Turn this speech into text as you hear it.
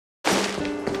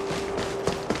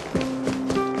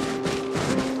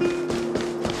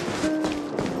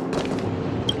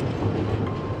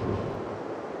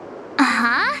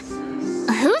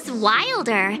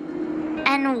wilder.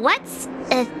 And what's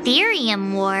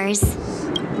Eetherium Wars?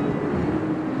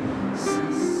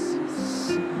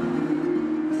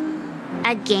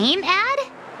 A game ad?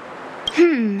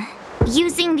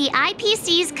 Using the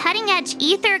IPC's cutting-edge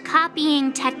ether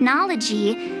copying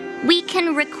technology, we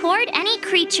can record any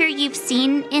creature you've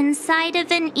seen inside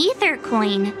of an ether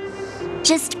coin.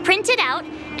 Just print it out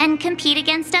and compete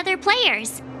against other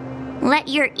players. Let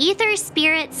your ether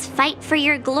spirits fight for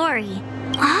your glory.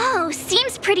 Oh,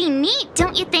 seems pretty neat,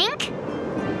 don't you think?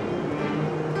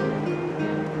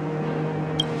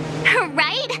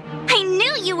 Right? I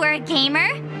knew you were a gamer.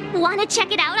 Want to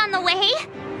check it out on the way?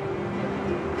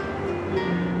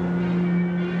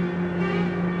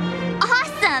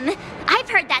 Awesome! I've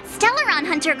heard that Stellaron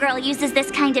Hunter girl uses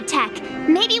this kind of tech.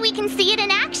 Maybe we can see it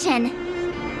in action.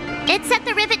 It's at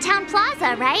the Rivet Town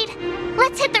Plaza, right?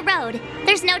 Let's hit the road.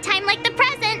 There's no time like the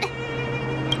present.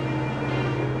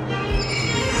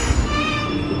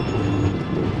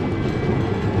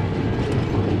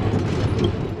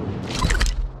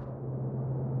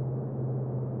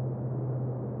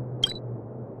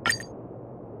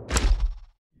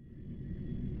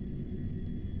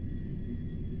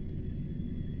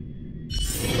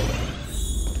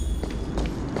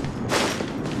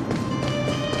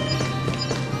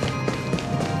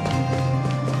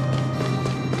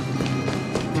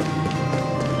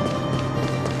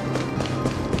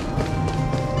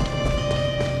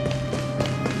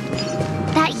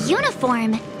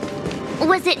 Uniform.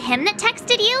 Was it him that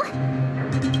texted you?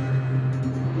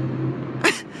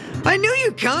 I knew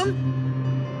you'd come!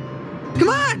 Come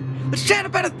on, let's chat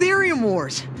about Eetherium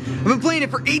Wars. I've been playing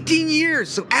it for 18 years,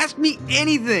 so ask me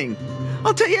anything.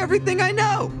 I'll tell you everything I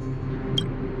know.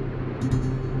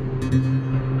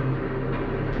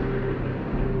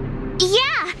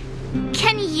 Yeah!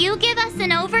 Can you give us an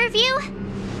overview?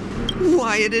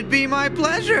 Why, it'd be my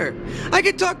pleasure. I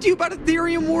could talk to you about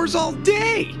Eetherium Wars all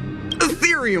day.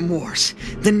 Eetherium Wars.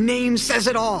 The name says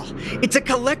it all. It's a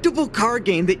collectible card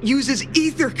game that uses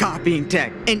ether copying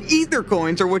tech, and ether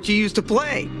coins are what you use to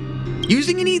play.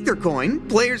 Using an ether coin,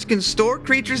 players can store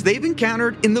creatures they've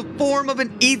encountered in the form of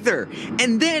an ether,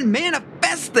 and then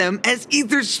manifest them as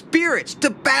ether spirits to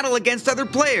battle against other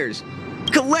players.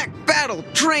 Collect, battle,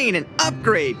 train, and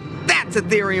upgrade. That's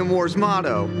Eetherium Wars'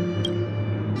 motto.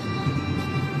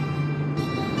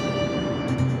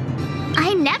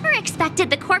 I never expected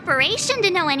the corporation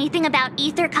to know anything about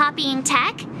ether copying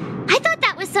tech. I thought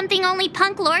that was something only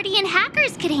punk lordy and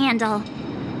hackers could handle.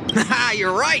 Haha,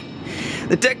 you're right.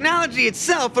 The technology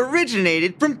itself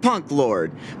originated from Punk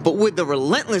Lord, but with the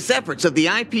relentless efforts of the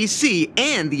IPC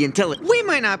and the intelligence, we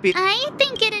might not be. I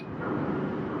think it'd...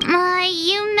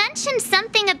 you mentioned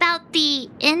something about the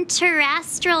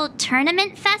Interastral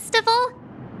Tournament Festival?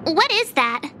 What is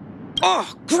that?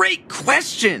 Oh, great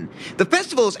question! The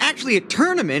festival is actually a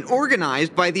tournament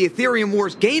organized by the Eetherium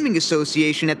Wars Gaming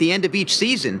Association at the end of each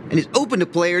season, and is open to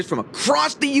players from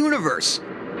across the universe.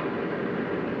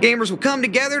 Gamers will come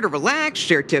together to relax,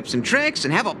 share tips and tricks,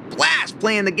 and have a blast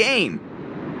playing the game.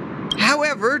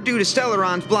 However, due to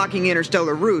Stellaron's blocking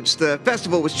interstellar routes, the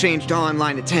festival was changed to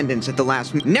online attendance at the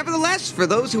last minute. Nevertheless, for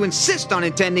those who insist on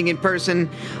attending in person,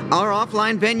 our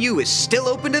offline venue is still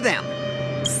open to them.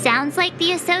 Sounds like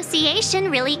the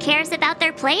association really cares about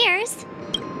their players.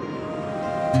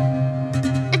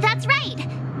 That's right!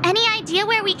 Any idea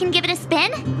where we can give it a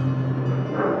spin?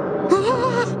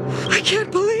 Oh, I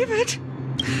can't believe it!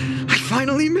 I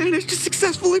finally managed to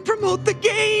successfully promote the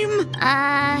game!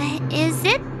 Is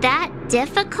it that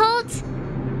difficult?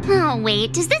 Oh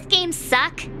wait, does this game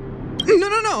suck?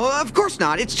 No, of course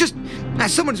not. It's just,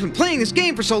 as someone who's been playing this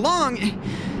game for so long,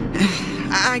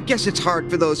 I guess it's hard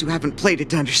for those who haven't played it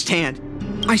to understand.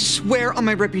 I swear on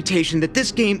my reputation that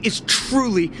this game is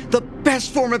truly the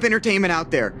best form of entertainment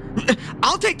out there.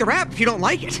 I'll take the rap if you don't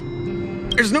like it.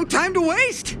 There's no time to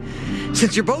waste.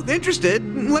 Since you're both interested,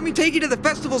 let me take you to the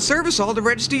festival service hall to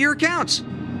register your accounts.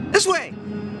 This way.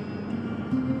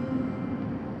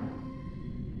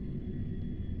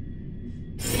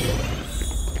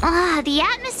 The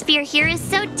atmosphere here is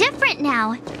so different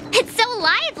now. It's so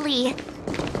lively.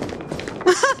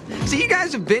 So you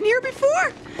guys have been here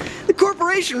before? The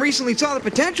corporation recently saw the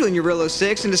potential in Eurillo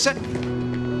 6 and decided...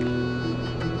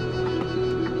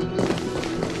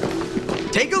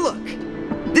 Take a look.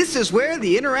 This is where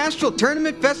the Interastral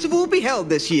Tournament Festival will be held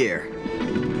this year.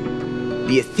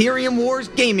 The Eetherium Wars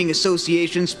Gaming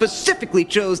Association specifically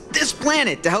chose this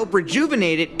planet to help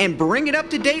rejuvenate it and bring it up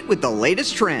to date with the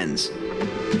latest trends.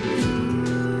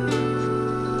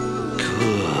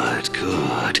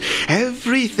 Good.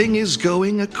 Everything is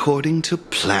going according to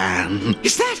plan.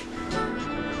 Is that...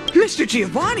 Mr.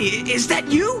 Giovanni, is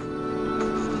that you?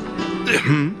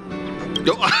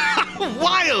 Oh,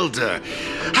 Wilder!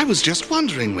 I was just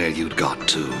wondering where you'd got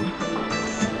to.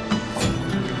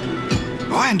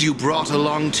 Oh, and you brought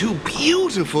along two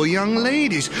beautiful young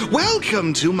ladies.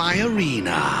 Welcome to my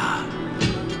arena.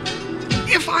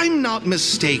 If I'm not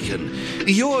mistaken,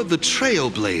 you're the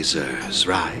Trailblazers,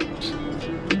 right?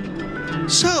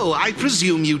 So, I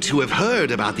presume you two have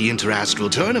heard about the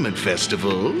Interastral Tournament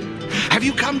Festival. Have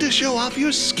you come to show off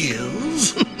your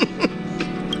skills?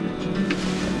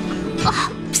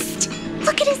 Oh, psst!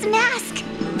 Look at his mask!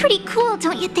 Pretty cool,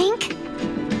 don't you think?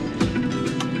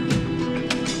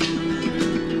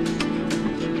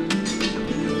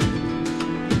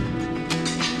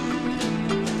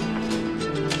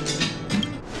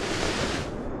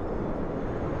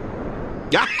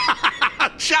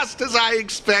 Just as I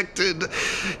expected.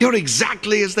 You're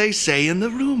exactly as they say in the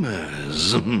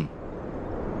rumors.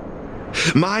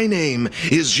 My name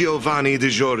is Giovanni Di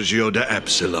Giorgio de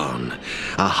Epsilon,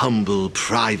 a humble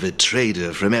private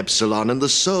trader from Epsilon and the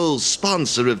sole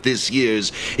sponsor of this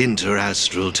year's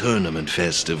Interastral Tournament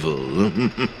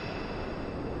Festival.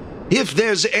 If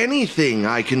there's anything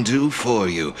I can do for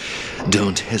you,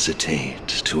 don't hesitate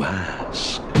to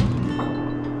ask.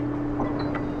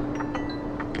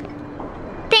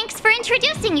 Thanks for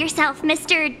introducing yourself,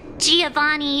 Mr.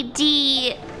 Giovanni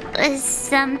D...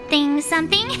 something.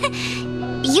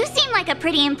 You seem like a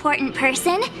pretty important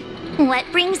person. What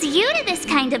brings you to this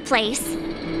kind of place?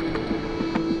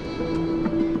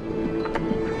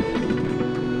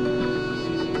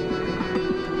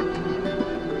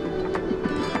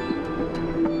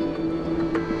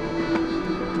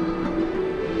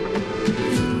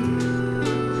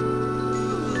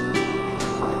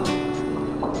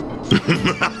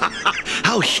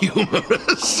 How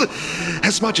humorous!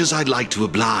 As much as I'd like to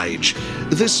oblige,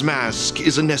 this mask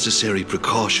is a necessary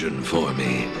precaution for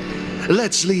me.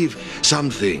 Let's leave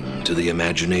something to the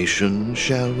imagination,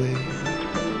 shall we?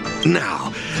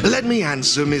 Now, let me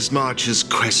answer Ms. March's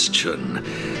question.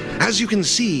 As you can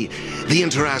see, the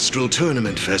Interastral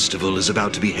Tournament Festival is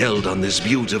about to be held on this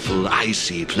beautiful,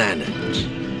 icy planet.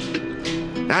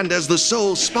 And as the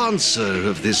sole sponsor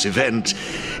of this event,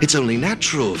 it's only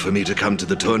natural for me to come to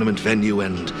the tournament venue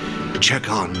and check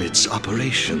on its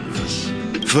operations.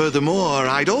 Furthermore,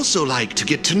 I'd also like to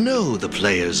get to know the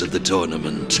players of the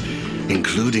tournament,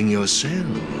 including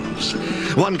yourselves.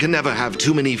 One can never have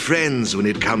too many friends when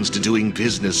it comes to doing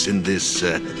business in this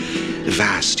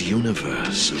vast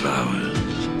universe of ours.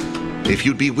 If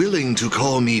you'd be willing to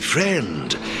call me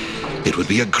friend, it would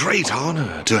be a great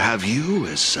honor to have you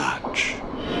as such.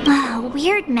 Wow,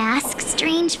 weird mask,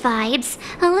 strange vibes,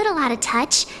 a little out of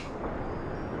touch.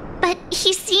 But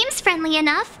he seems friendly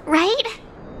enough, right?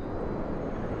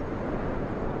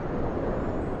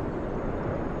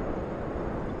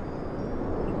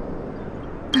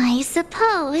 I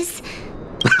suppose.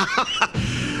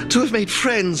 To have made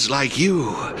friends like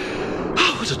you.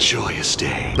 Oh, what a joyous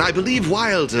day. I believe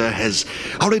Wilder has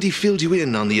already filled you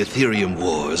in on the Eetherium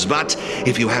Wars, but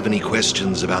if you have any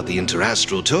questions about the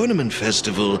Interastral Tournament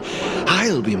Festival,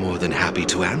 I'll be more than happy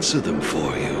to answer them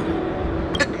for you.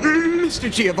 Mr.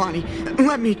 Giovanni,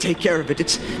 let me take care of it.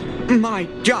 It's my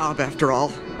job, after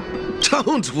all.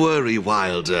 Don't worry,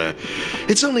 Wilder.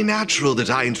 It's only natural that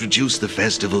I introduce the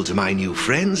festival to my new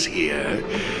friends here.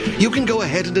 You can go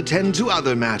ahead and attend to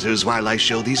other matters while I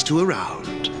show these two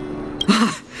around.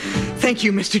 Thank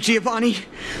you, Mr. Giovanni.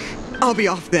 I'll be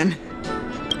off then.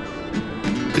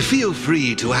 Feel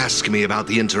free to ask me about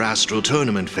the Interastral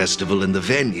Tournament Festival and the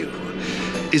venue.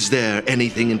 Is there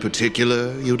anything in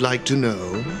particular you'd like to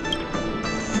know?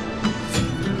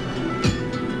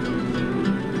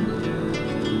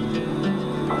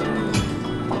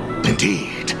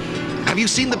 Indeed. Have you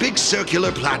seen the big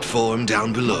circular platform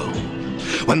down below?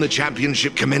 When the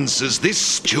championship commences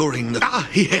during the... Ah,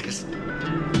 yes.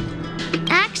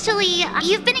 Actually,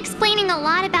 you've been explaining a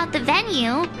lot about the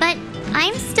venue, but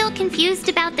I'm still confused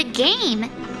about the game.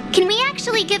 Can we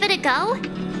actually give it a go?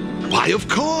 Why, of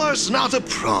course, not a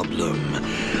problem.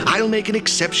 I'll make an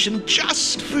exception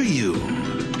just for you.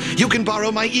 You can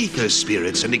borrow my ether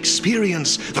spirits and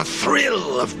experience the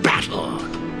thrill of battle.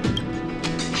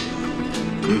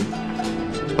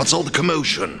 What's all the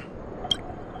commotion?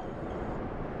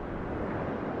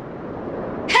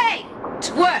 Hey,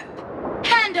 twerp!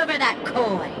 Hand over that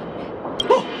coin!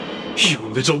 Oh, you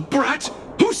little brat!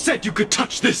 Who said you could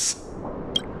touch this?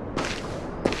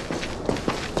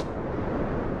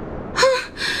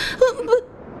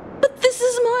 But this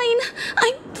is mine.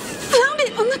 I found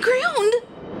it on the ground.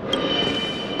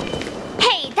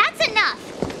 Hey, that's enough!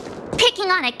 Picking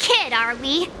on a kid, are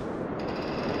we?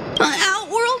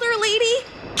 Outworlder lady,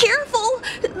 careful!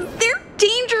 They're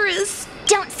dangerous.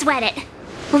 sweat it.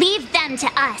 Leave them to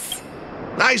us.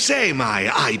 I say, my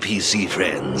IPC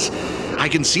friends, I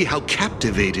can see how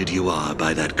captivated you are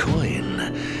by that coin.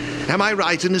 Am I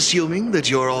right in assuming that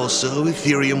you're also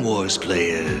Eetherium Wars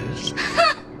players?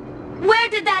 Where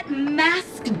did that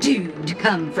masked dude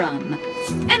come from?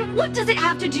 And what does it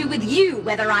have to do with you,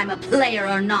 whether I'm a player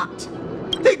or not?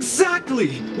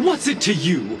 Exactly! What's it to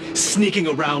you? Sneaking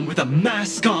around with a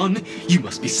mask on? You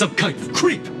must be some kind of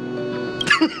creep.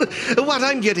 What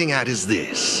I'm getting at is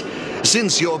this.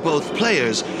 Since you're both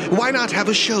players, why not have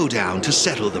a showdown to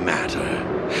settle the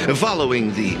matter?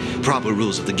 Following the proper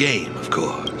rules of the game, of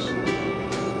course.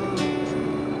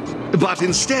 But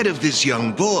instead of this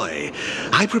young boy,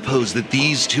 I propose that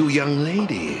these two young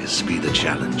ladies be the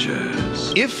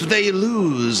challengers. If they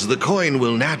lose, the coin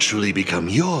will naturally become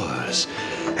yours,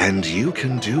 and you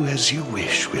can do as you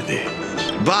wish with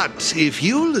it. But if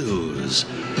you lose,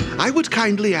 I would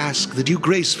kindly ask that you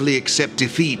gracefully accept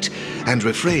defeat and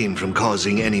refrain from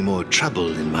causing any more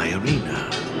trouble in my arena.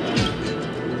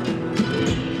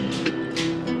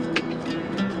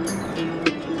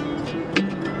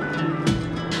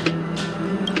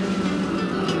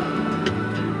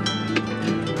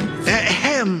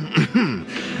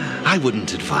 I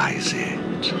wouldn't advise it.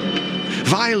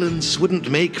 Violence wouldn't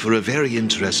make for a very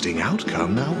interesting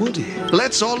outcome, now would it?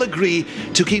 Let's all agree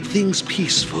to keep things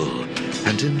peaceful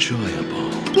and enjoyable.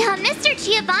 Now, Mr.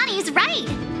 Giovanni's right.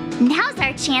 Now's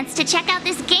our chance to check out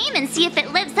this game and see if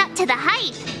it lives up to the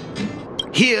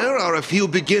hype. Here are a few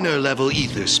beginner-level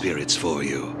ether spirits for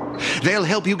you. They'll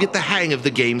help you get the hang of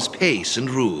the game's pace and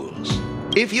rules.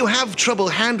 If you have trouble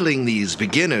handling these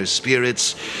beginner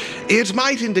spirits, it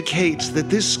might indicate that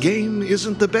this game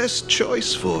isn't the best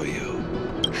choice for you.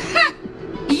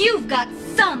 You've got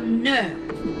some nerve.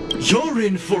 You're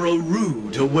in for a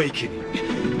rude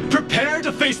awakening. Prepare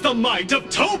to face the might of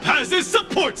Topaz's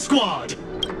support squad!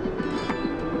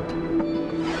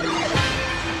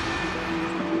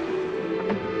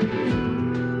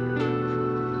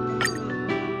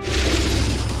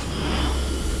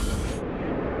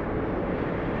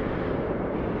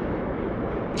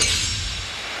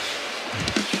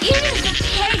 Here's a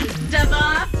taste of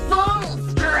our full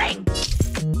strength.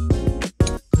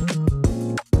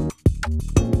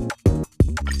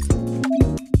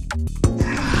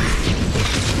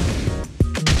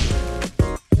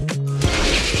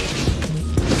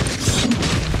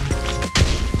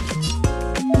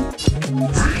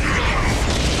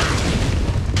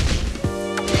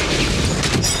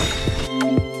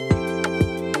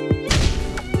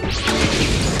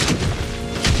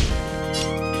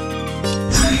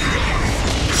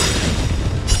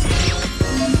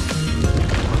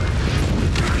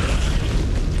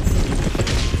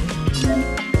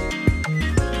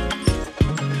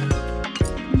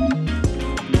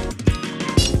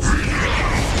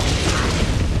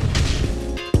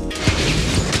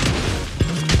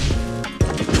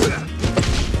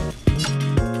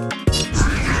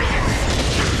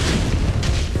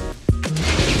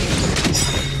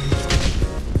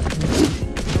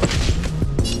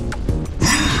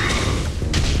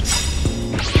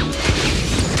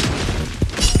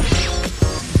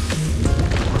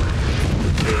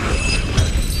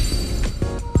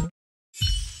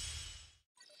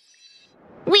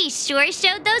 We sure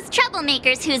showed those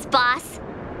troublemakers who's boss.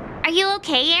 Are you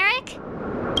okay, Eric?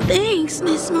 Thanks,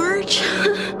 Miss March.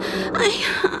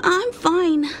 I'm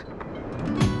fine.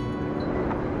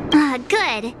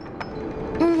 Good.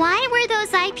 Why were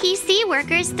those IPC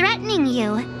workers threatening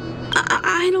you?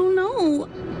 I don't know.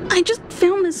 I just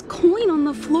found this coin on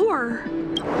the floor.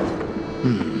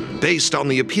 Based on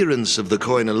the appearance of the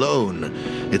coin alone,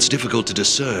 it's difficult to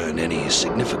discern any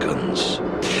significance.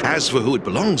 As for who it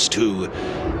belongs to,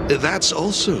 that's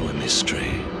also a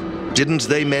mystery. Didn't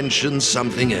they mention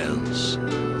something else?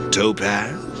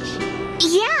 Topaz?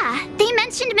 Yeah, they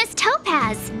mentioned Miss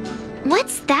Topaz.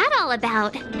 What's that all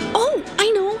about? Oh,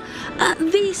 I know.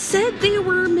 They said they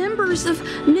were members of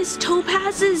Miss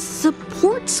Topaz's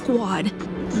support squad.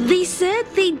 They said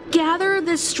they'd gather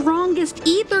the strongest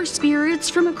ether spirits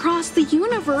from across the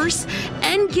universe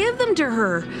and give them to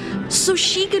her so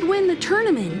she could win the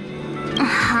tournament.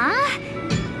 Huh?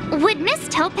 Would Miss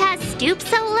Topaz stoop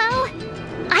so low?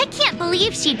 I can't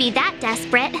believe she'd be that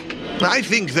desperate. I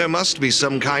think there must be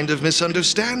some kind of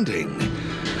misunderstanding.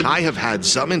 I have had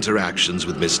some interactions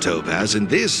with Miss Topaz, and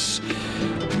this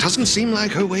doesn't seem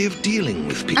like her way of dealing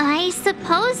with people. I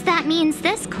suppose that means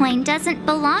this coin doesn't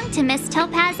belong to Miss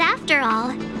Topaz after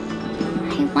all.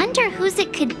 I wonder whose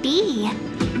it could be.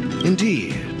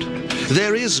 Indeed.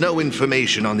 There is no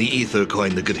information on the ether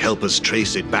coin that could help us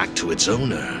trace it back to its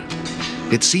owner.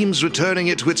 It seems returning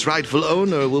it to its rightful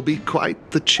owner will be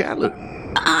quite the challenge.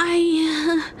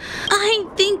 I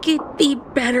think it'd be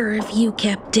better if you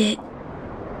kept it.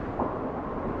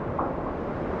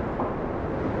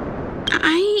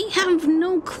 I have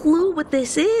no clue what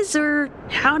this is or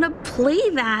how to play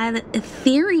that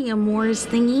Eetherium Wars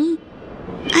thingy.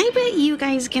 I bet you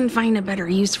guys can find a better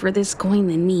use for this coin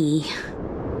than me.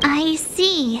 I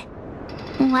see.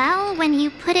 Well, when you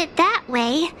put it that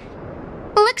way,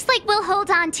 looks like we'll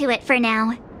hold on to it for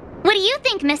now. What do you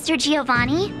think, Mr.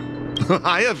 Giovanni?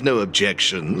 I have no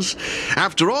objections.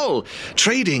 After all,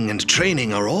 trading and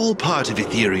training are all part of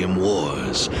Eetherium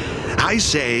Wars. I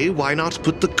say, why not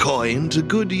put the coin to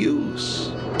good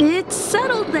use? It's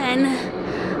settled then.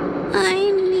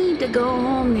 I need to go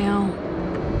home now.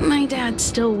 My dad's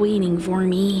still waiting for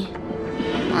me.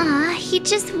 He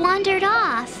just wandered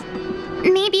off.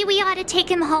 Maybe we ought to take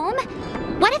him home?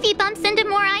 What if he bumps into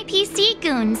more IPC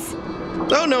goons?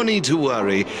 Oh, no need to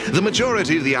worry. The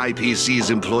majority of the IPC's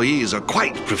employees are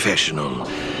quite professional.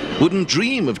 Wouldn't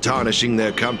dream of tarnishing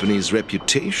their company's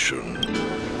reputation.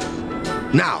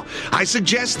 Now, I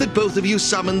suggest that both of you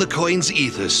summon the coin's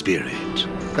ether spirit.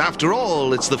 After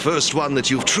all, it's the first one that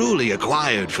you've truly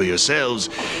acquired for yourselves.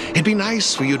 It'd be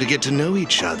nice for you to get to know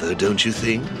each other, don't you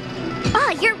think?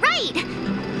 Oh, you're right!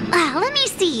 Let me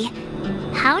see.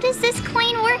 How does this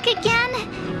coin work again?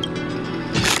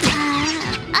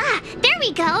 There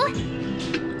we go!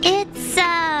 It's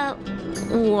a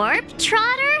warp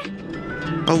trotter?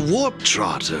 A warp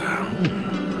trotter?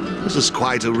 This is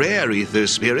quite a rare ether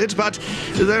spirit, but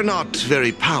they're not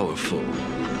very powerful.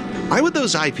 Why would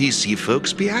those IPC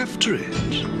folks be after it?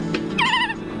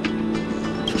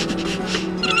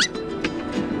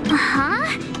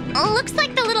 Looks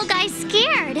like the little guy's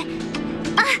scared.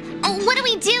 What do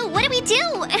we do? What do we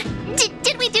do?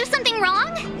 Did we do something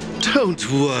wrong? Don't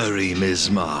worry, Miss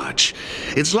March.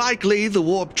 It's likely the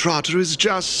warp trotter is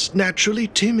just naturally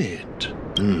timid.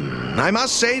 I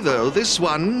must say, though, this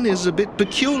one is a bit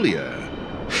peculiar.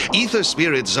 Ether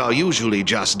spirits are usually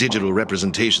just digital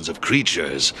representations of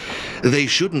creatures. They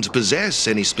shouldn't possess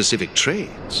any specific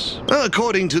traits.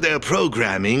 According to their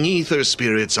programming, ether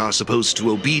spirits are supposed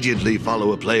to obediently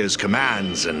follow a player's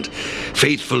commands and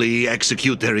faithfully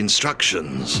execute their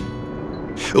instructions.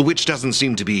 Which doesn't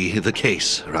seem to be the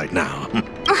case right now.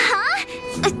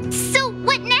 So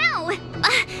what now?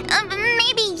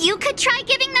 Maybe you could try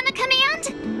giving them a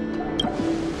command?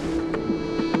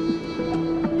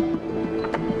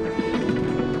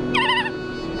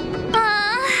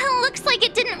 Looks like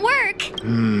it didn't work.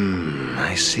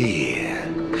 I see.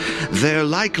 They're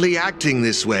likely acting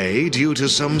this way due to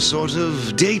some sort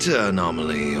of data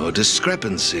anomaly or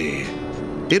discrepancy.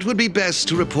 It would be best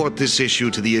to report this issue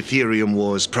to the Eetherium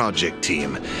Wars project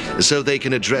team, so they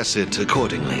can address it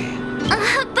accordingly.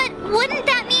 But wouldn't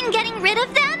that mean getting rid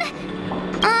of them?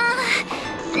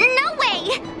 No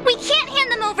way! We can't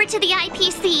hand them over to the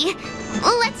IPC.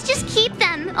 Let's just keep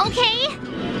them, okay?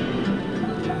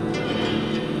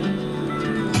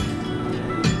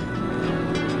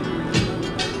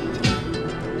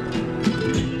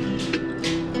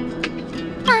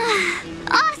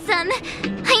 Awesome!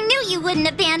 I knew you wouldn't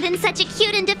abandon such a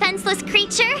cute and defenseless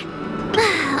creature.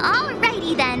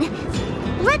 Alrighty then.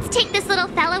 Let's take this little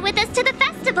fella with us to the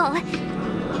festival.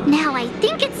 Now I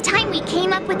think it's time we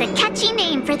came up with a catchy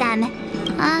name for them.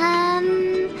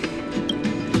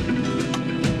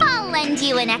 I'll lend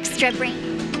you an extra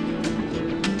brain.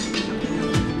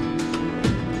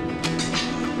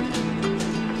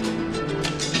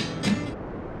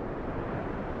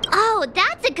 Oh,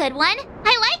 that's a good one.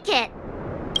 I like it.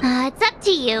 It's up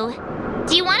to you.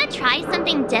 Do you want to try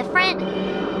something different?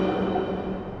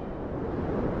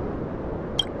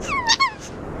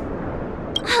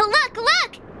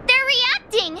 Look! They're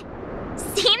reacting!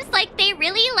 Seems like they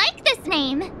really like this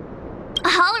name.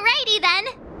 Alrighty then.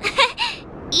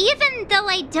 Even though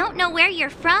I don't know where you're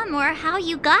from or how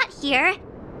you got here,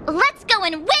 let's go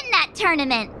and win that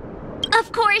tournament.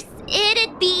 Of course,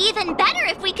 it'd be even better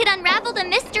if we could unravel the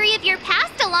mystery of your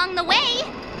past along the way.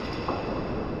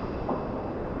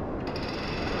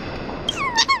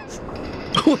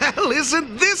 Well,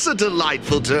 isn't this a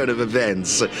delightful turn of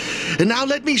events? Now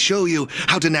let me show you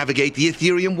how to navigate the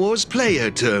Eetherium Wars player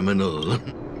terminal.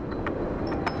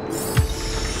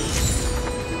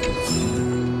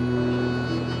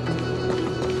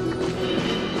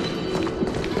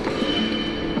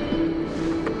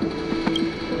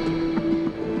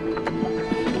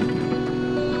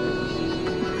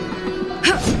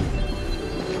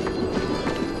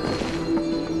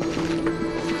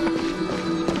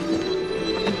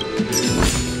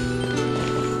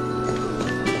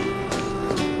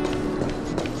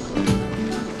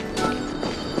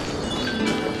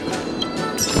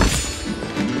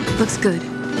 Looks good.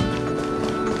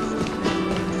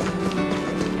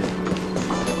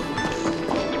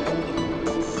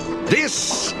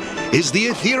 This is the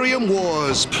Eetherium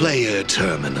Wars player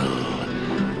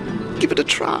terminal. Give it a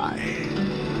try.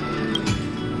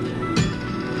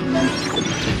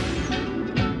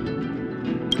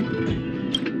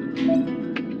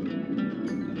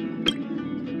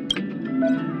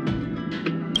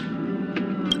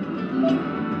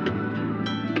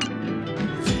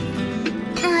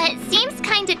 It seems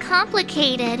kinda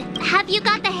complicated. Have you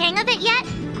got the hang of it yet?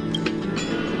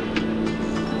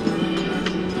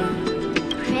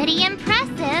 Pretty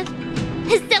impressive.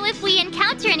 So if we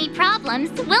encounter any problems,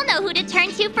 we'll know who to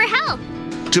turn to for help.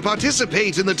 To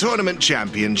participate in the tournament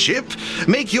championship,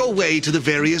 make your way to the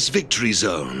various victory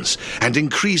zones and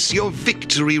increase your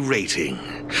victory rating.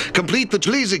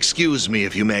 Please excuse me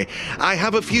if you may. I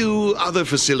have a few other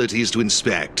facilities to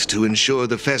inspect to ensure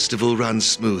the festival runs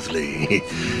smoothly.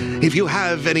 If you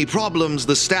have any problems,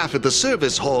 the staff at the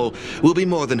service hall will be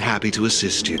more than happy to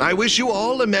assist you. I wish you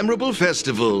all a memorable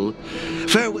festival.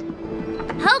 Farewell.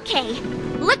 Okay,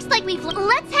 looks like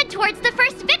let's head towards the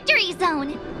first victory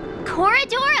zone.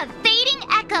 Corridor of Fading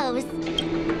Echoes.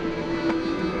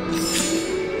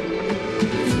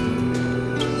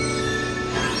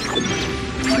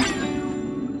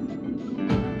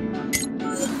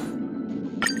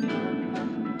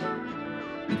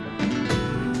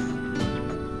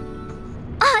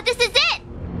 Ah, this is it!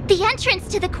 The entrance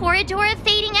to the Corridor of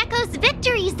Fading Echoes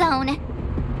Victory Zone.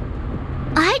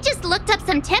 I just looked up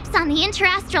some tips on the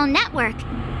Interastral Network.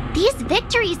 These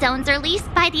victory zones are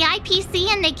leased by the IPC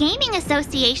and the Gaming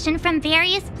Association from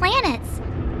various planets.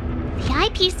 The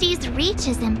IPC's reach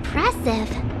is impressive.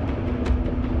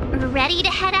 Ready to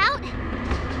head out?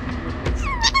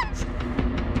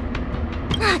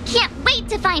 Can't wait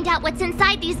to find out what's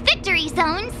inside these victory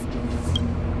zones.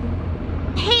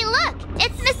 Hey, look!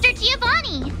 It's Mr.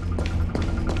 Giovanni!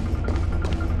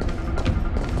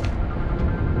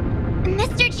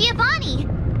 Mr. Giovanni!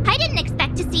 I didn't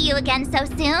expect to see you again so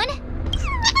soon.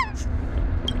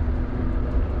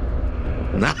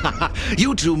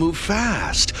 You two move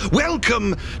fast.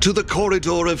 Welcome to the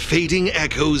Corridor of Fading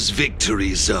Echoes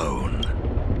Victory Zone.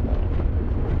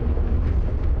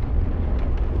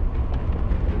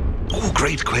 Oh,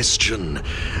 great question.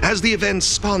 As the event's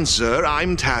sponsor,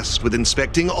 I'm tasked with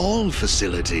inspecting all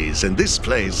facilities, and this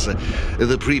place,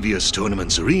 the previous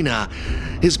tournament's arena,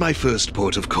 is my first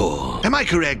port of call. Am I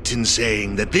correct in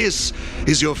saying that this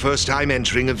is your first time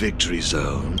entering a victory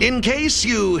zone? In case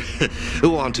you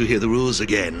want to hear the rules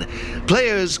again,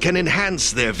 players can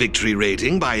enhance their victory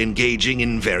rating by engaging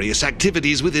in various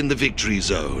activities within the victory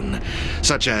zone,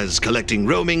 such as collecting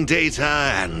roaming data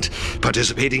and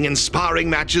participating in sparring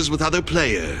matches with other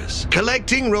players.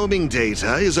 Collecting roaming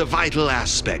data is a vital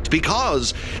aspect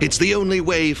because it's the only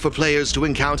way for players to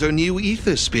encounter new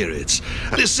ether spirits.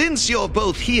 Since you're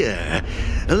both here,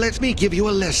 let me give you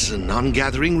a lesson on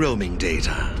gathering roaming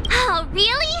data. Oh,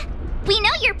 really? We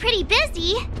know you're pretty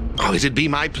busy. Oh, it'd be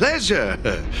my pleasure.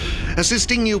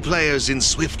 Assisting new players in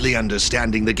swiftly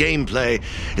understanding the gameplay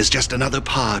is just another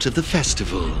part of the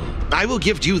festival. I will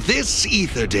gift you this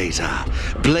ether data,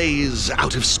 Blaze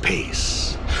Out of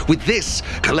Space. With this,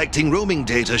 collecting roaming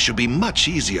data should be much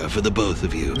easier for the both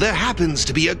of you. There happens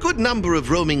to be a good number of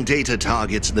roaming data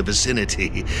targets in the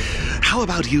vicinity. How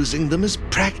about using them as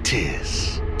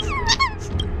practice?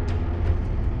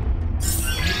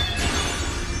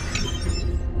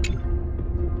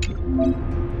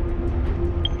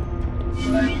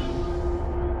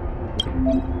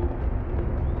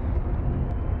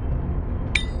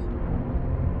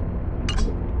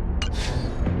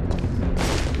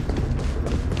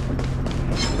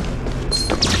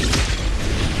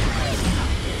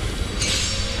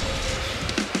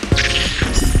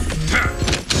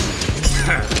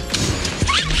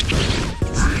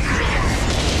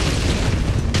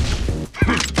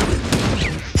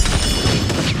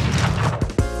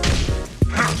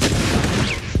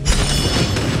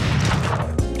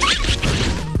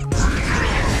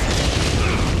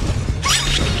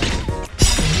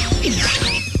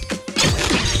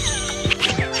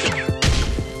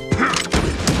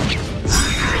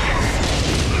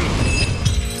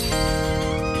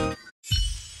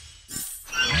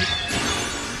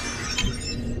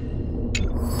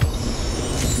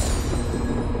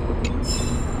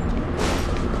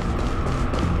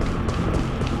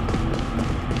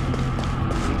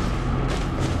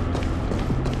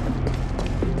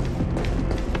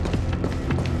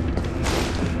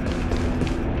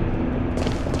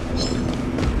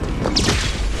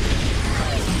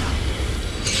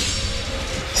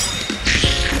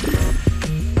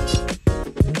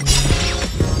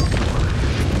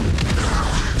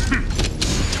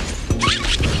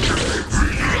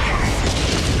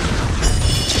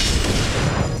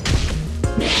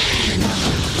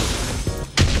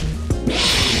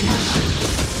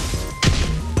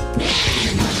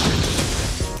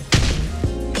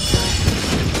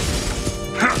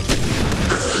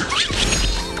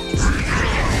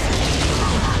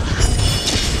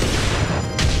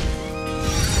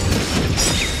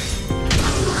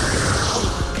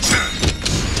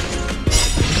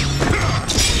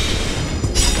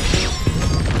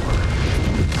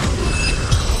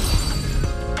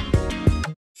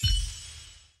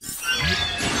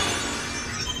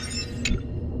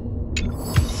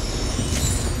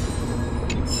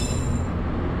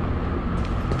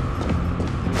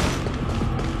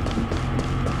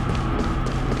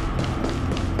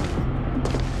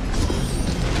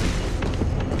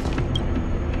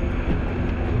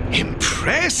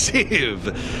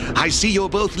 impressive! I see you're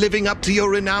both living up to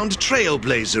your renowned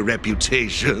trailblazer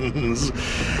reputations.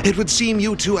 It would seem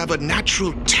you two have a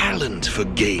natural talent for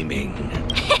gaming.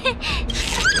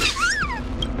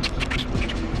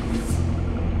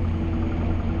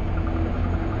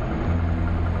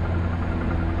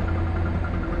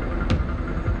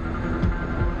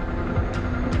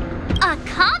 A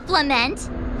compliment?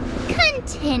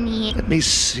 Continue. Let me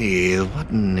see,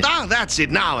 that's it,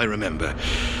 now I remember.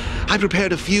 I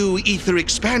prepared a few ether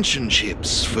expansion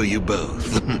chips for you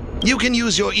both. You can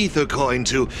use your ether coin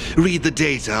to read the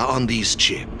data on these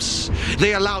chips.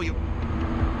 They allow you...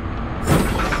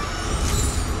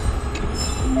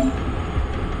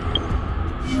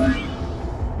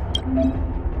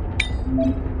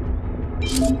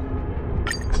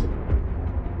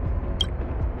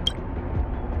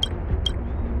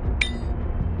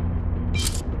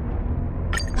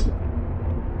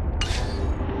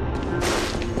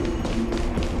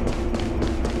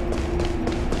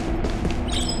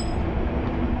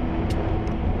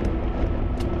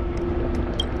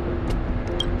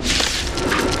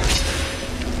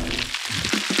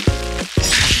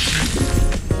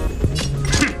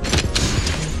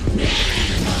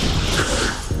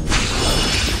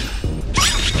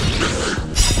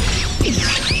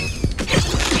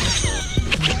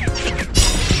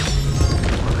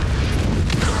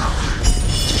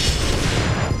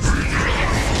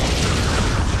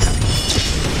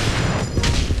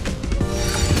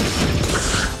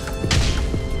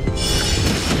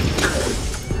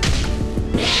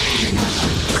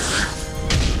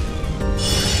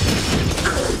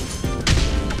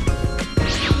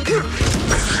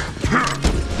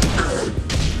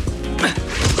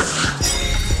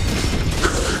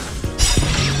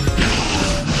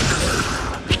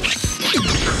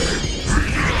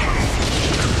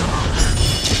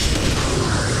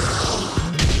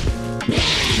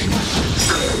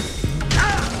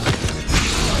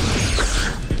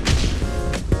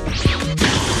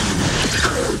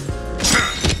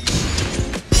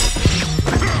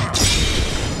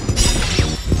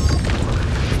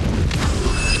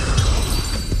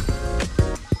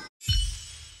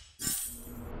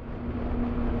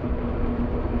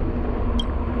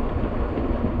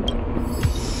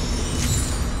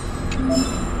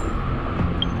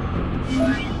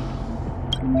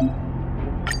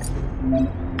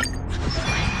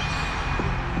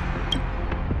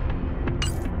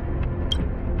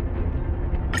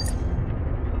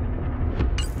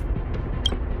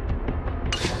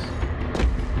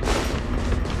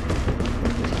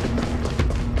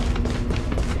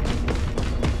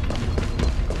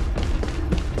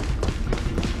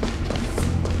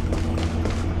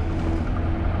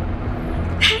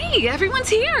 Hey, everyone's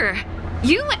here!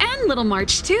 You and Little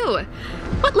March, too.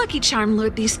 What lucky charm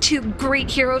lured these two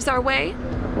great heroes our way?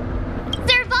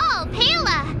 Serval,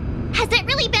 Pela! Has it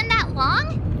really been that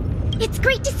long? It's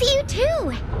great to see you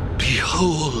too.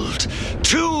 Behold,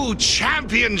 two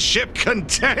championship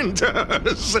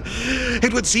contenders!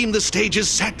 It would seem the stage is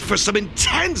set for some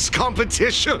intense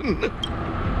competition.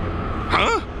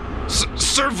 Huh?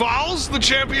 Serval's the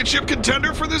championship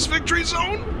contender for this victory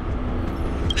zone?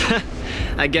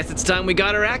 I guess it's time we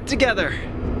got our act together.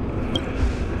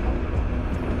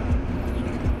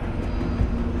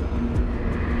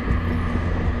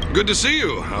 Good to see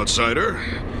you, outsider.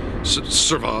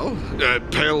 Serval?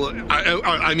 Pale...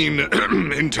 I mean,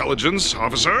 intelligence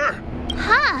officer?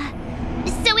 Huh.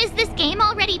 So is this game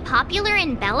already popular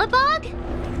in Belobog?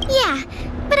 Yeah,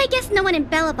 but I guess no one in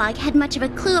Belobog had much of a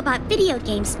clue about video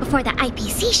games before the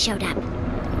IPC showed up.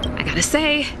 I gotta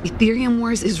say, Eetherium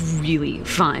Wars is really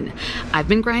fun. I've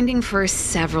been grinding for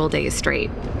several days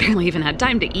straight. Barely even had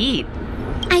time to eat.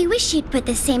 I wish you'd put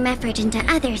the same effort into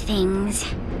other things.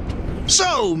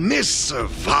 So, Miss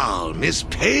Serval, Miss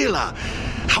Pela,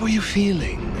 how are you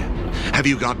feeling? Have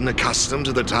you gotten accustomed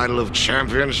to the title of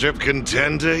championship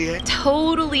contender yet?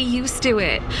 Totally used to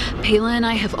it. Pela and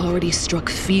I have already struck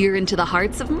fear into the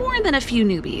hearts of more than a few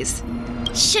newbies.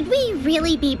 Should we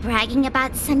really be bragging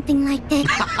about something like this?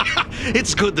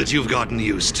 It's good that you've gotten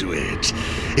used to it.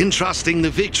 Entrusting the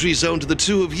victory zone to the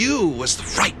two of you was the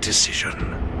right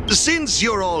decision. Since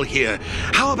you're all here,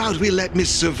 how about we let Miss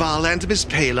Serval and Miss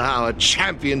Pela, our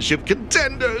championship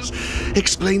contenders,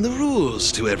 explain the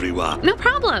rules to everyone? No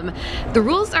problem. The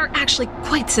rules are actually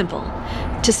quite simple.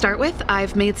 To start with,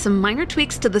 I've made some minor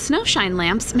tweaks to the snowshine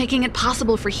lamps, making it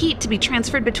possible for heat to be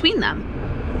transferred between them.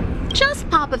 Just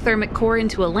pop a thermic core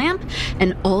into a lamp,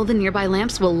 and all the nearby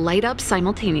lamps will light up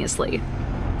simultaneously.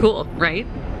 Cool, right?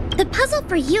 The puzzle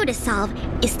for you to solve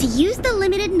is to use the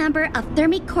limited number of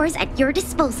thermic cores at your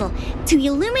disposal to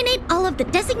illuminate all of the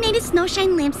designated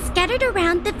snowshine lamps scattered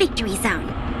around the victory zone.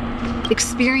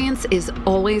 Experience is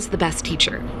always the best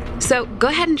teacher. So go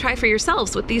ahead and try for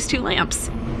yourselves with these 2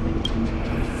 lamps.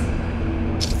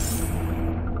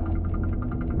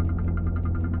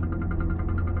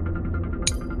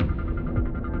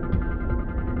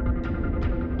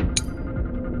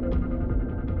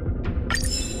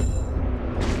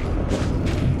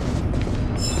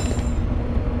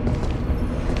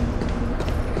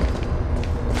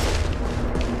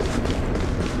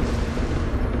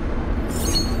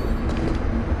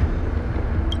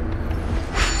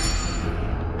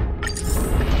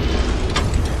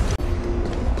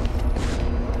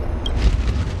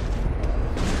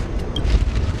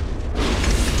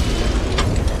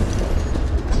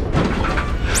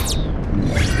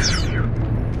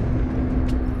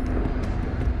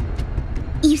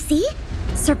 You see?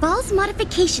 Serval's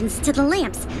modifications to the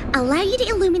lamps allow you to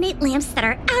illuminate lamps that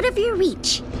are out of your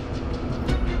reach.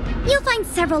 You'll find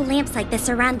several lamps like this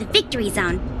around the victory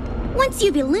zone. Once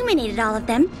you've illuminated all of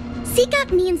them, seek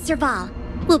out me and Serval.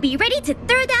 We'll be ready to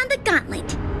throw down the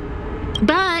gauntlet.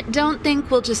 But don't think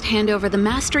we'll just hand over the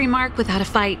mastery mark without a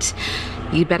fight.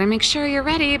 You'd better make sure you're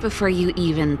ready before you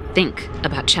even think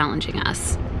about challenging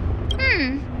us.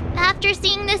 After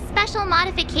seeing this special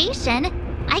modification,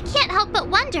 I can't help but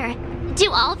wonder,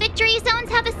 do all victory zones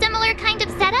have a similar kind of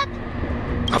setup?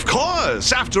 Of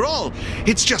course! After all,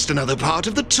 it's just another part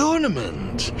of the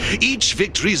tournament. Each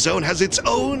victory zone has its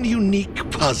own unique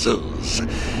puzzles.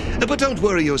 But don't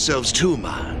worry yourselves too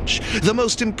much. The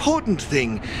most important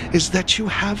thing is that you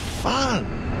have fun.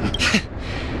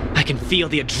 I can feel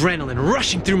the adrenaline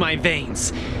rushing through my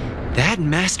veins. That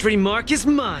mastery mark is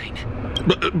mine.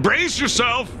 Brace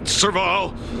yourself,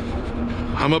 Serval.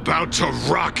 I'm about to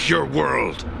rock your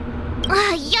world.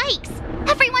 Yikes!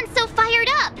 Everyone's so fired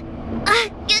up!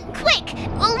 Quick!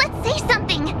 Let's say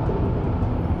something!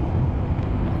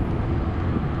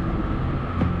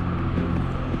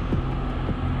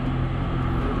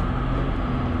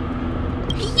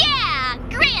 Yeah!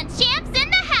 Grand Champs in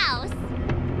the house!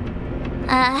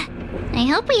 I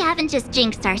hope we haven't just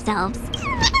jinxed ourselves.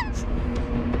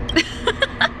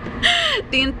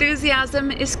 The enthusiasm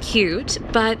is cute,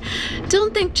 but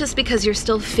don't think just because you're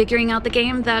still figuring out the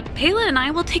game that Pela and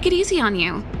I will take it easy on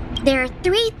you. There are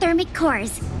 3 thermic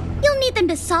cores. You'll need them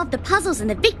to solve the puzzles in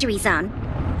the victory zone.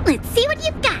 Let's see what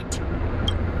you've got.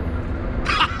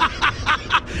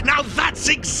 Now that's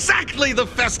exactly the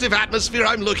festive atmosphere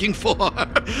I'm looking for.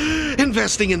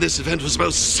 Investing in this event was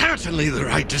most certainly the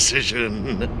right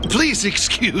decision. Please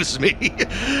excuse me.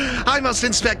 I must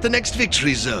inspect the next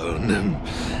victory zone.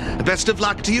 Best of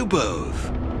luck to you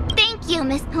both. Thank you,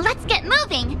 Miss. Let's get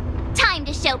moving. Time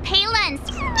to show Pela and...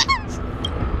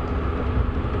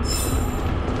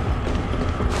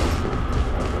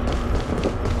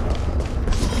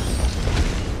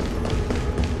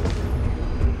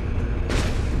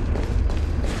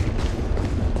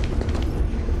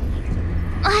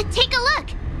 take a look.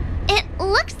 It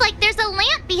looks like there's a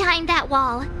lamp behind that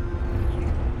wall.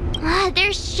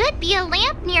 There should be a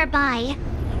lamp nearby.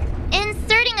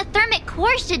 Inserting a thermic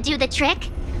core should do the trick.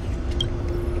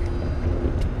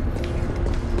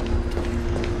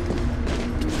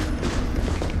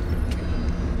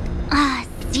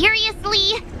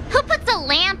 Seriously? Who puts a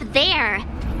lamp there?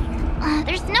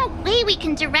 There's no way we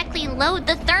can directly load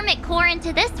the thermic core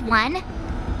into this one.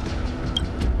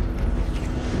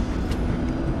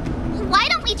 Why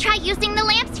don't we try using the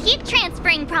lamp's heat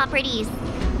transferring properties?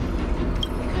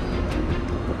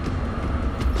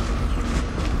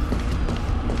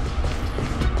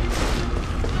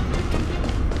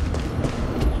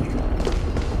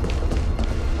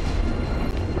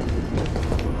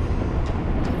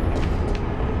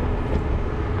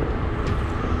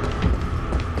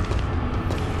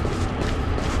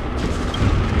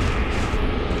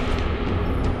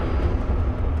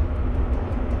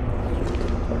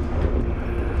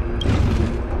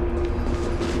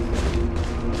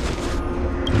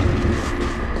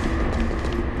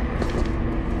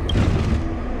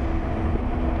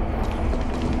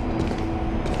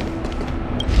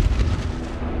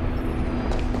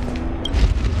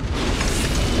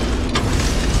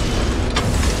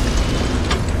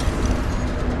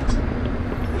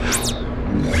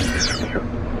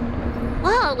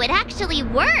 It actually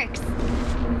works!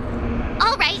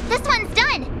 Alright, this one's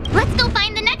done! Let's go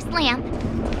find the next lamp!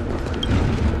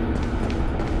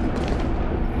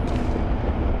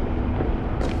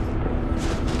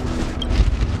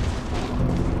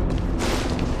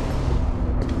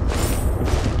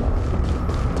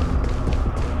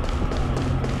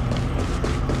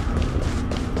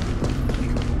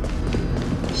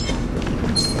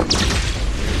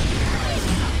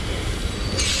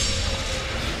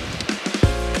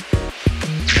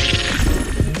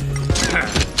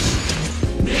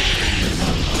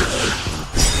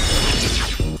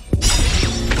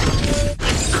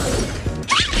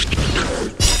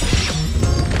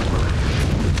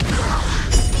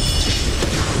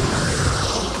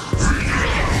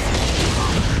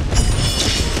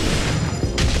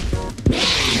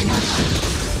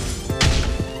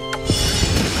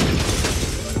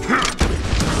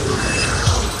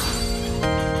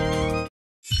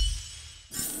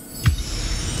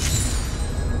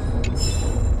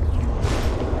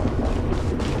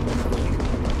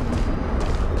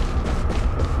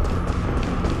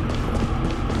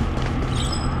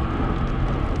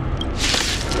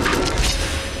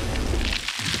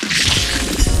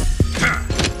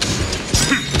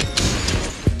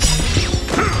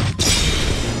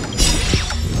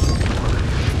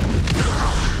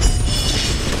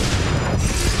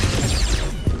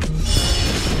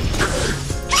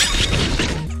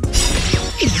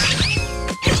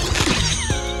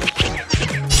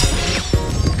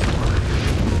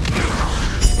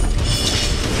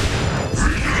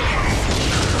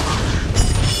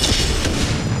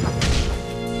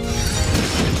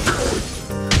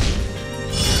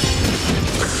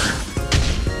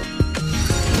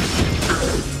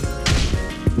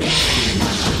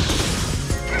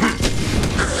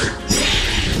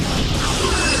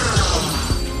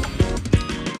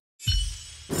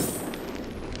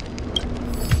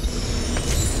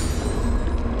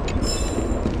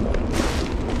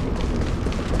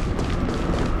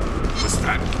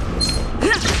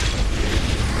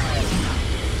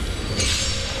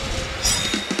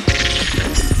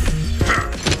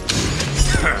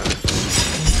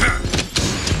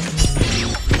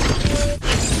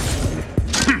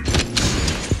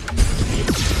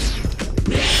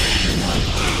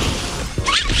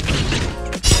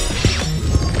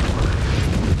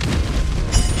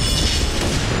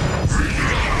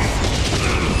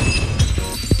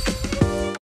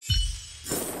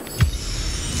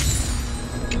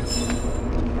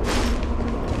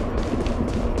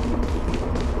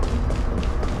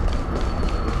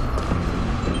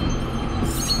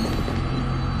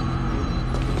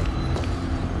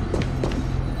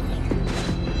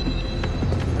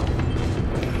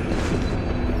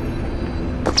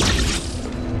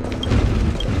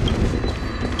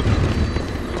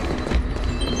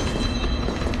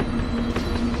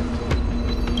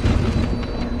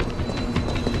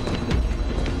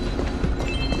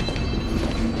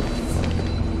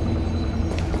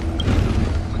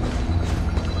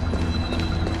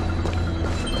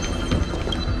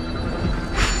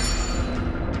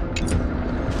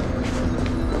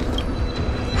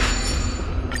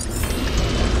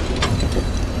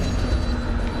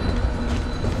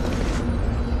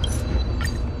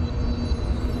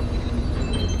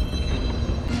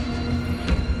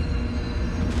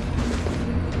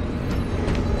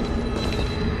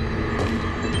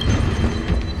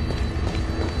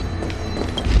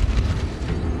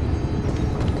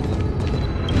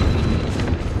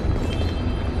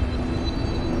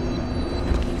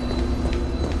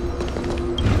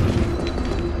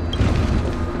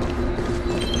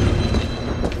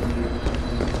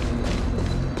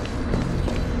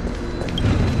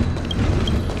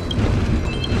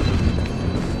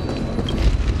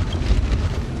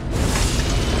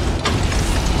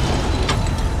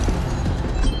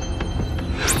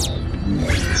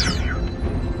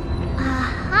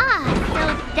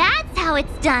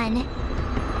 done.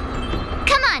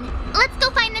 Come on, let's go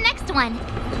find the next one.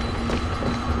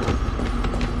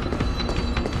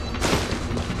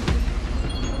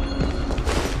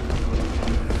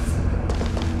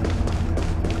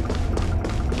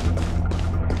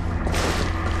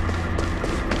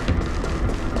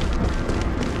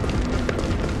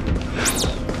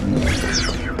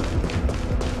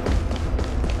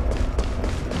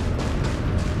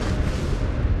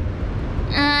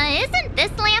 Isn't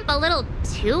this lamp a little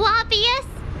too obvious?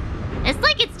 It's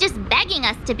like it's just begging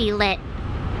us to be lit.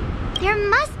 There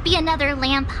must be another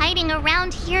lamp hiding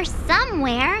around here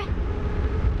somewhere.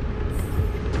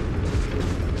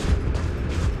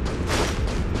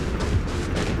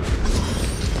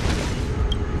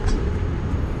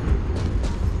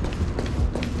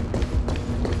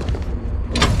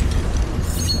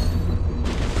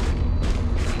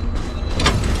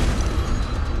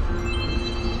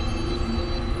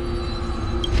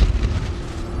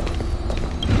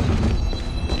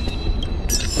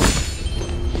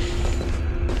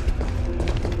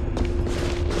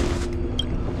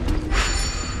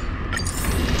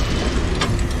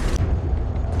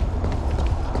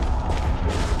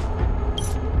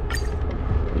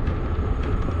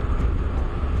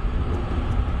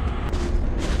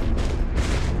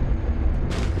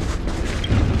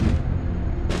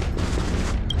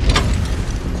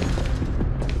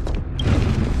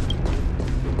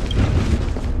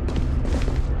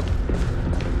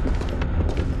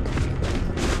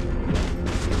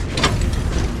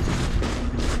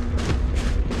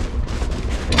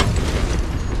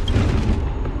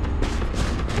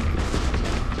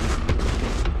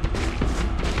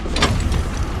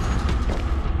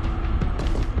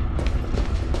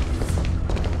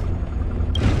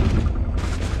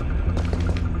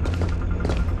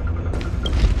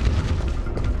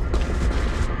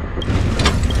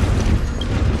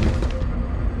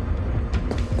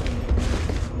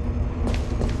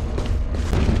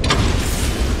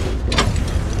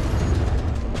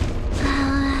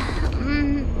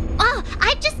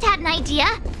 Idea.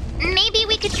 Maybe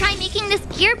we could try making this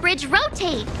gear bridge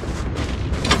rotate.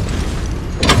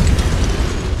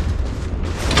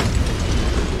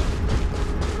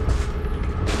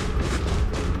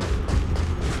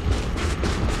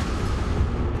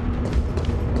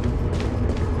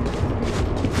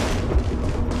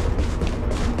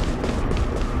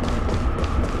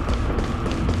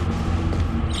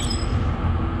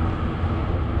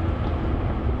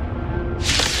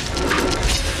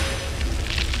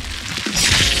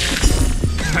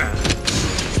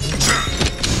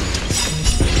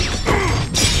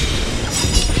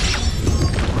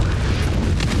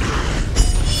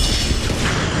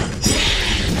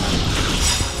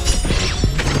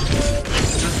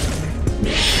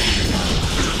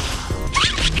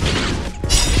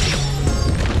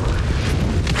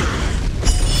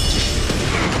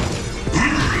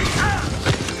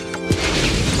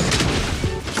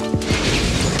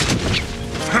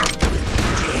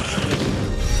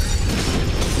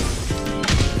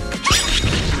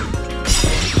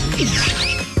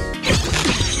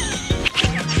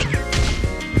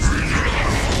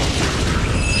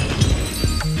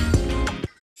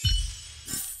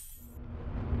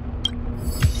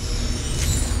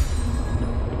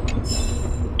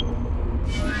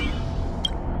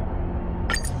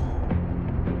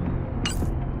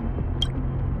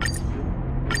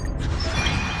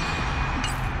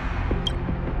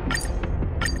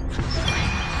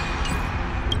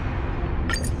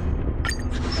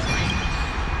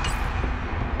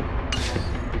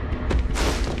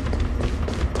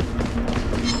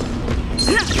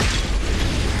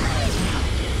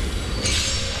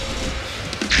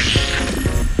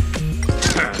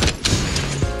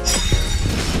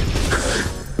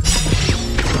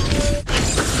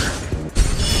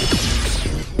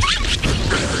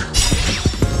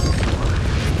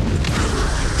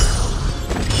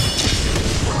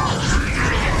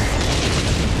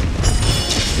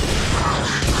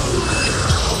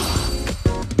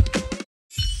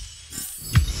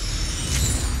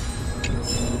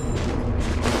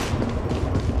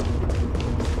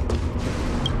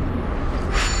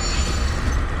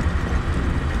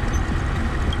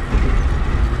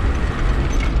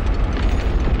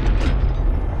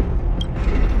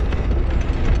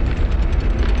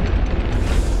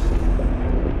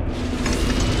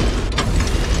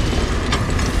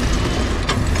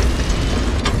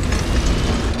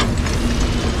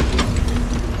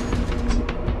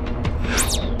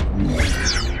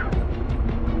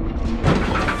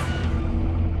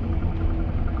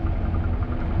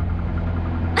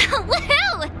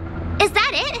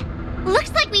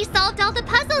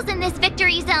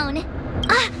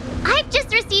 I've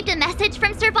just received a message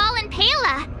from Serval and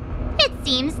Pela. It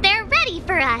seems they're ready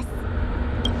for us.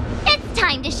 It's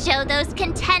time to show those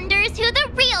contenders who the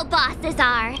real bosses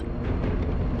are.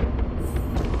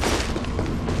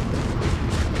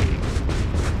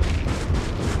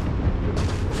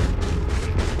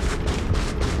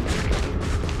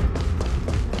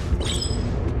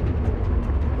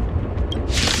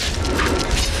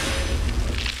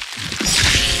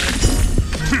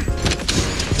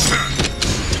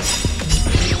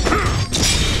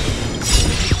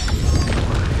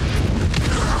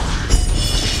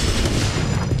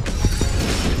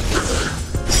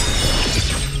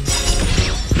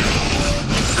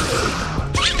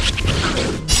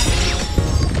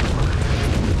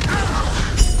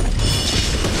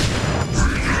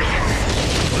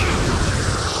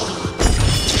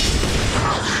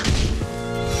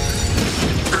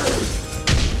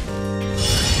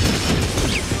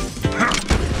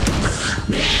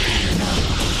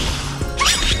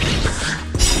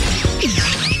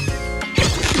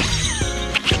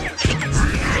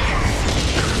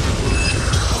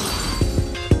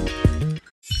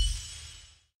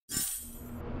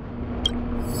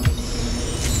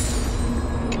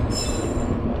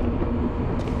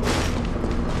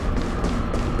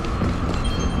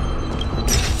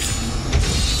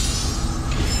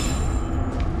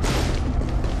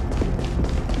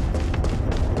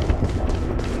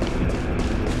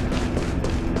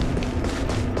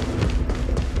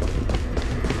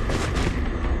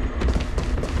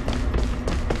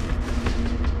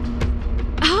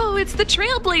 It's the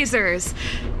Trailblazers.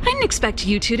 I didn't expect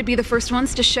you two to be the first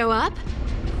ones to show up.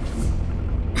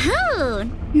 Oh,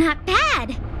 not bad.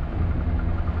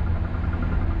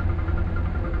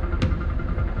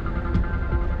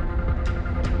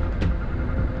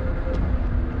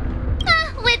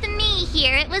 With me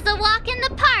here, it was a walk in the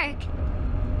park.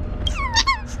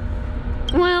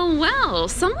 Well,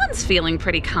 someone's feeling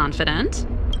pretty confident.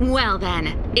 Well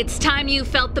then, it's time you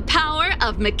felt the power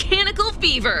of mechanical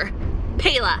fever.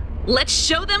 Pela, let's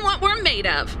show them what we're made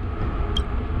of.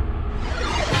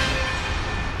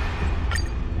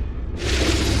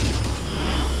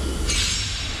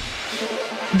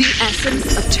 The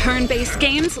essence of turn-based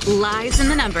games lies in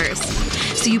the numbers.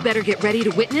 So you better get ready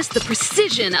to witness the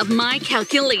precision of my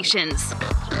calculations.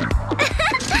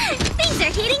 Things are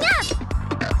heating up!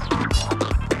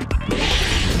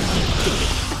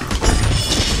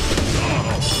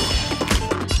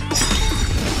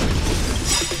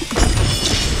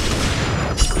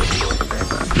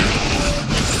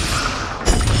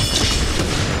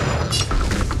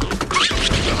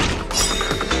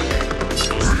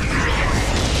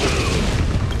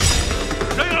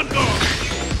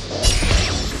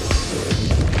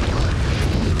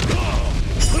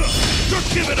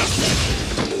 Give it up!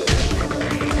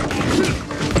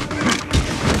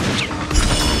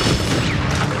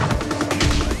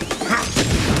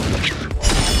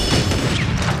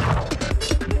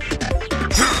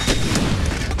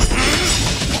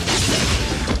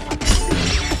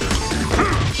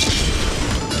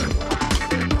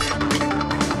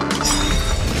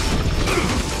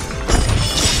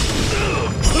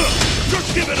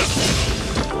 Just give it up!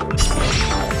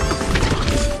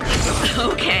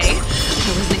 Okay,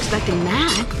 I wasn't expecting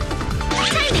that.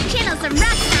 Time to channel some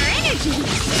rockstar energy!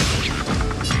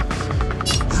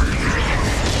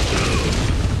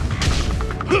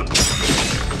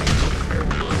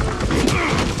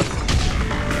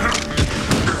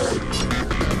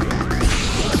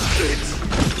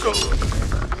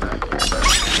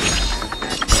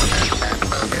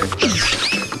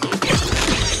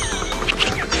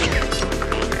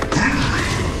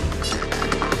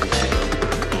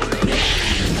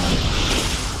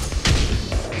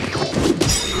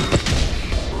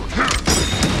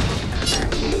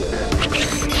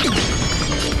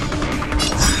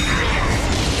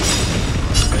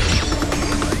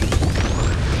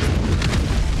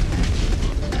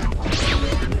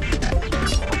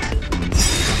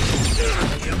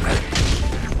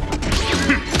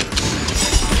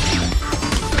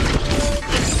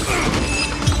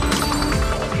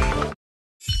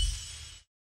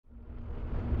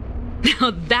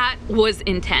 Now that was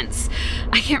intense.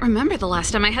 I can't remember the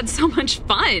last time I had so much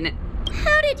fun.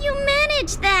 How did you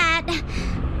manage that?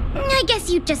 I guess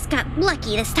you just got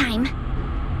lucky this time.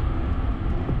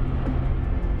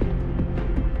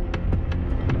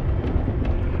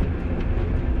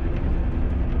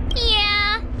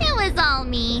 Yeah, it was all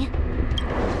me.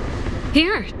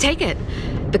 Here, take it.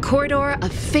 The Corridor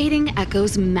of Fading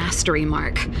Echoes Mastery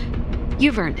Mark.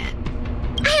 You've earned it.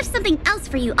 I have something else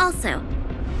for you also.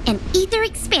 An Ether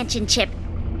expansion chip.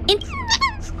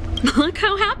 Look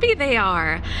how happy they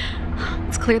are.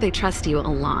 It's clear they trust you a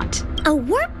lot. A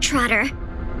warp trotter?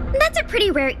 That's a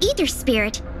pretty rare ether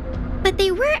spirit. But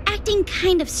they were acting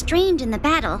kind of strange in the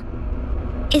battle.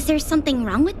 Is there something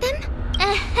wrong with them?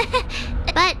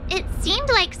 But it seemed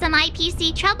like some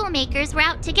IPC troublemakers were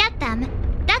out to get them.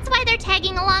 That's why they're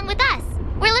tagging along with us.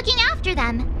 We're looking after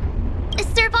them.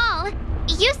 Serval,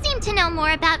 you seem to know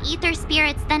more about ether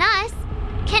spirits than us.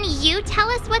 Can you tell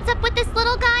us what's up with this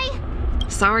little guy?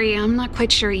 Sorry, I'm not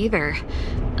quite sure either.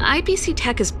 IPC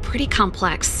tech is pretty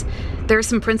complex. There are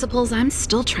some principles I'm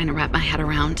still trying to wrap my head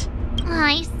around.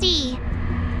 I see.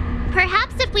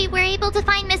 Perhaps if we were able to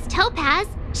find Miss Topaz,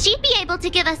 she'd be able to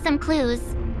give us some clues.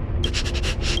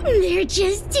 They're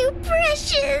just too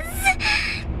precious.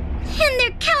 And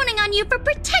they're counting on you for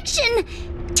protection.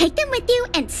 Take them with you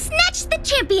and snatch the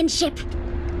championship.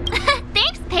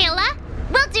 Thanks, Pela.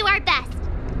 We'll do our best.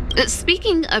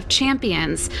 Speaking of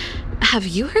champions, have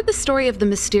you heard the story of the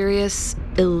mysterious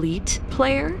elite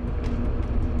player?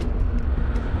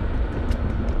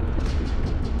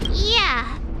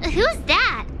 Yeah, who's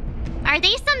that? Are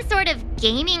they some sort of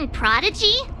gaming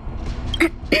prodigy?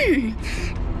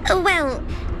 Well,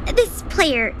 this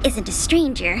player isn't a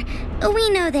stranger. We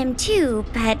know them too,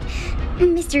 but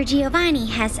Mr. Giovanni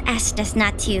has asked us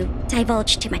not to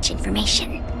divulge too much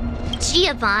information.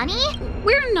 Giovanni?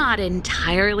 We're not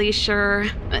entirely sure.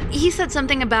 He said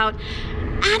something about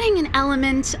adding an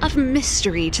element of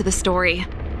mystery to the story.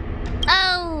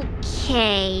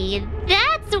 Okay,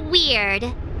 that's weird.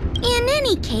 In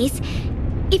any case,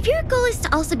 if your goal is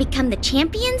to also become the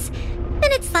champions,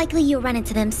 then it's likely you'll run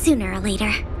into them sooner or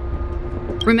later.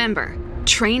 Remember,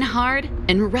 train hard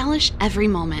and relish every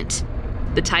moment.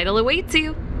 The title awaits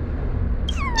you.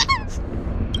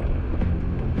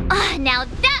 Now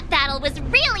that battle was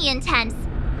really intense.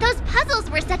 Those puzzles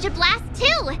were such a blast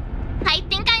too. I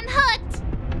think I'm hooked.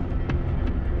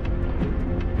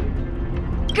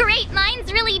 Great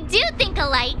minds really do think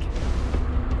alike.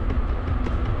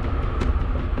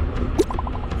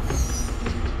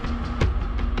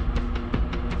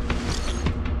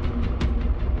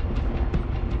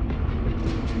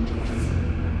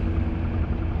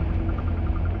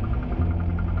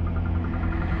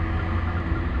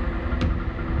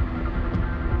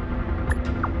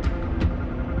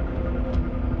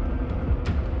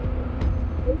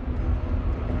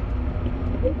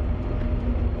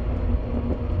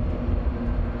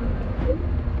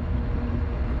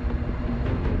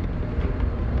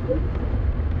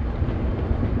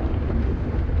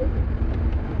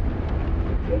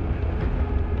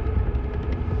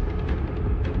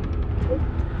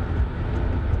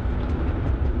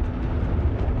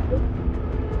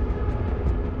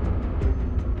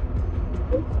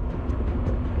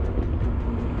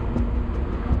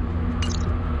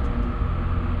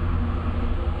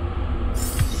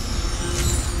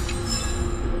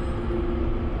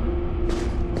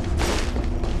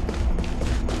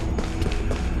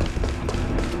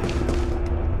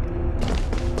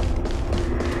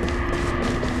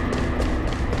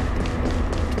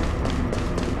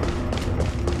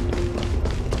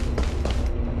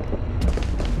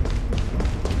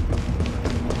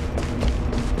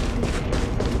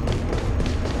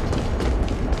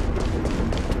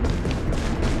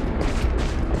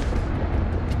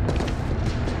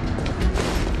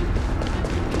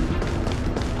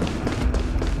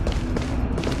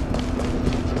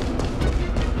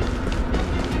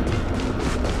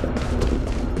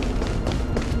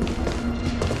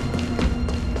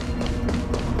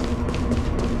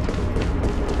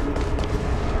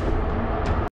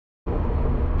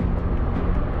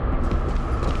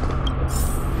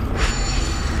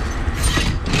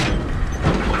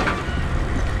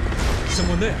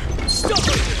 There. Stop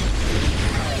it!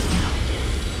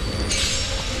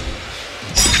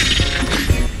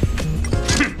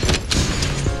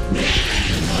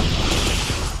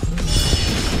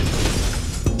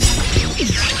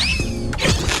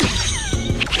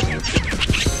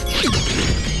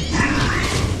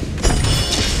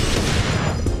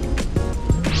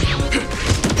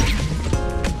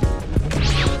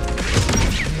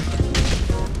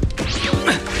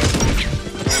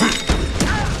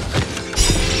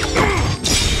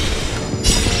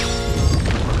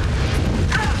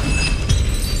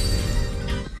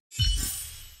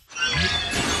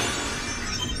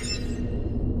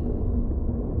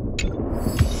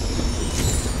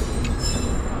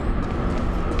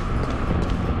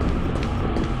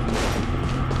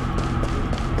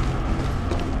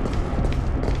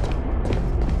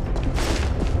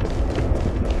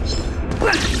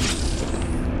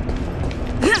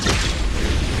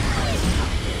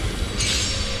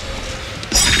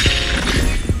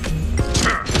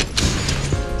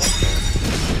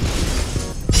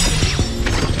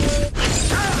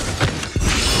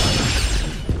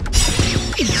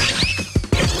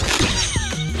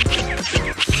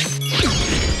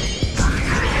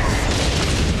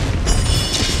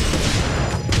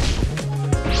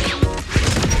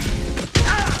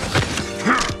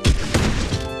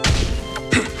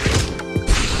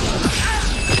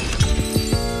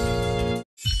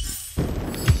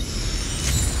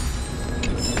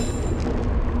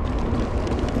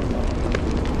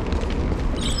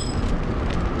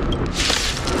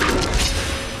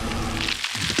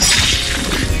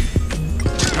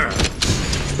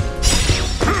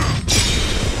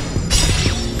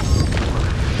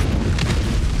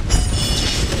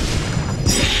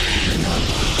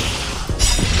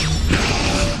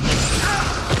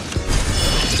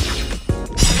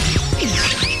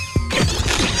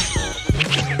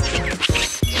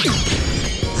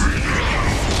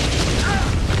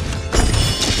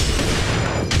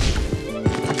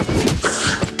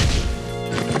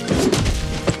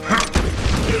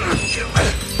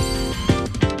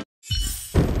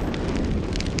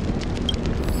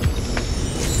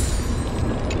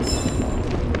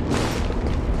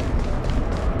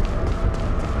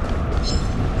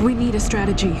 need a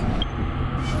strategy.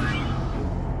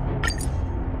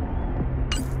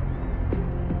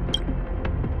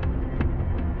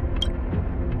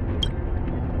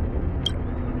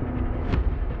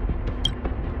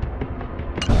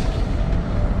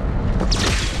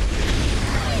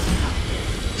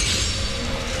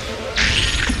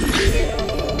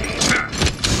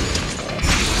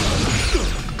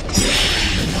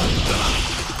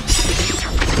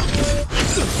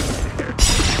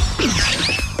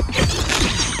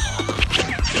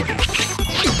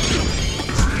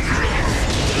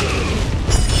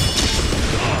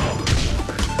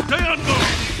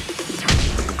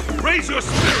 Raise your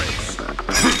spirits!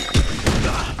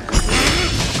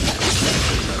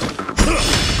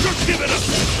 Just give it up!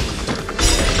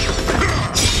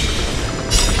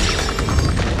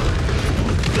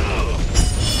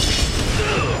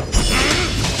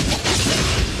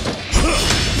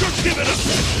 Just give it up!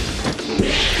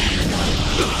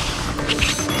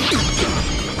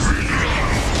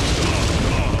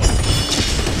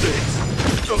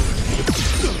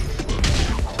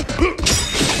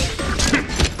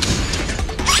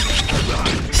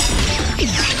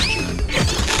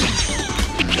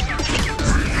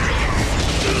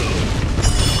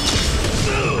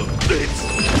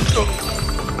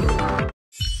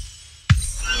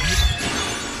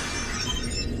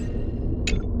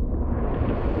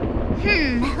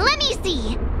 Let me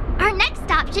see. Our next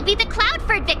stop should be the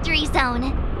Cloudford Victory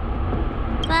Zone.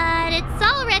 But it's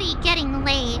already getting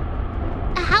late.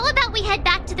 How about we head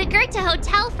back to the Goethe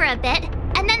Hotel for a bit,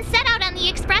 and then set out on the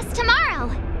Express tomorrow?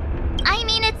 I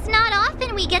mean, it's not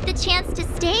often we get the chance to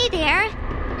stay there.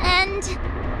 And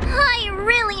I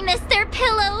really miss their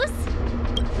pillows.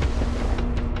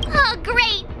 Oh,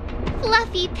 great!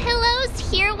 Fluffy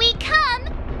pillows, here we come!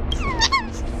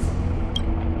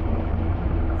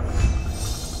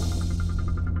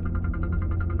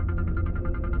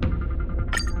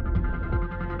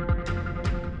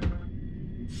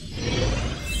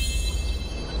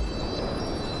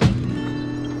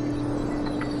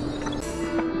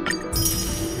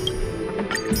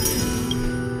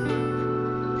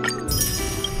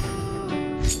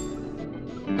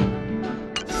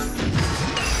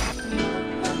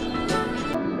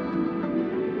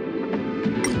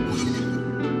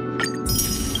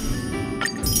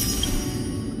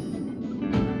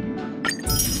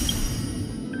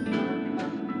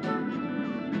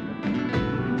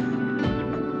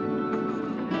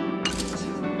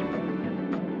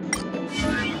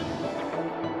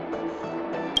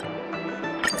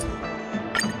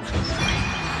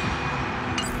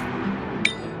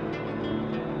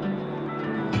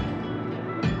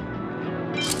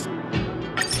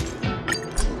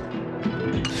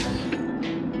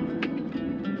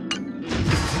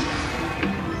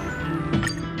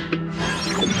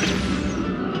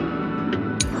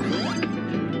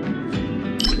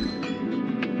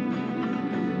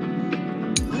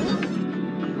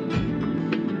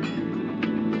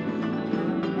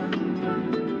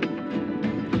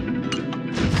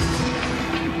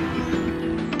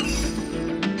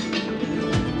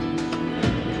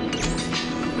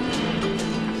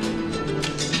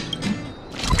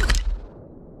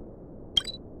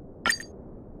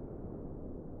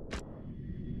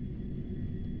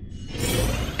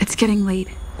 It's getting late.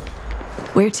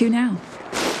 Where to now?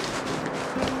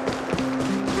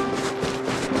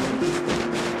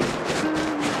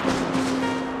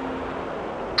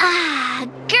 Ah,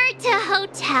 Goethe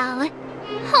Hotel.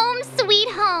 Home sweet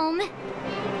home.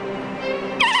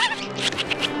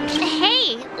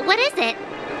 Hey, what is it?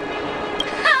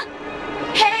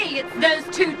 Hey, it's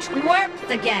those two twerps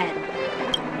again.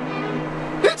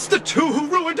 It's the two who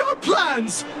ruined our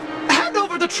plans! Hand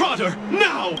over the trotter,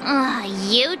 now!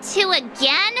 You two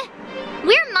again?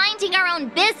 We're minding our own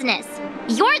business.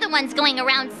 You're the ones going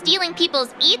around stealing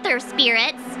people's ether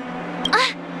spirits.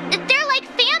 They're like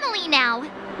family now.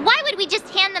 Why would we just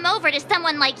hand them over to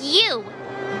someone like you?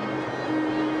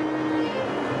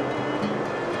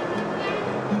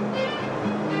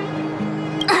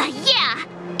 Yeah!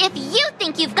 If you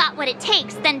think you've got what it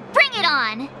takes, then bring it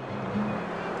on!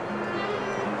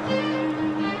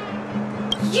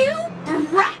 You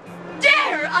brats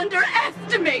dare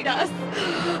underestimate us!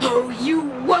 Oh, you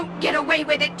won't get away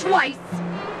with it twice!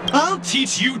 I'll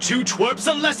teach you two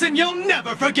twerps a lesson you'll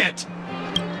never forget!